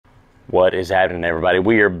What is happening, everybody?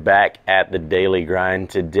 We are back at the daily grind.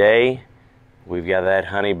 Today we've got that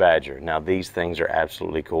honey badger. Now these things are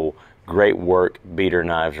absolutely cool. Great work beater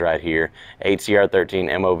knives right here. 8CR13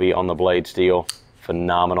 MOV on the blade steel.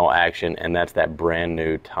 Phenomenal action, and that's that brand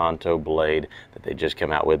new Tanto blade that they just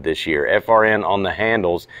come out with this year. FRN on the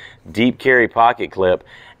handles, deep carry pocket clip,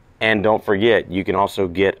 and don't forget, you can also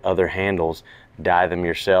get other handles, dye them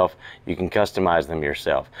yourself, you can customize them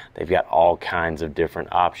yourself. They've got all kinds of different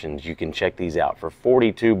options. You can check these out for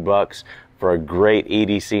 42 bucks for a great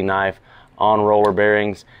EDC knife on roller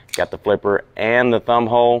bearings. Got the flipper and the thumb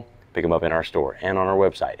hole. Pick them up in our store and on our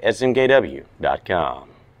website, smkw.com.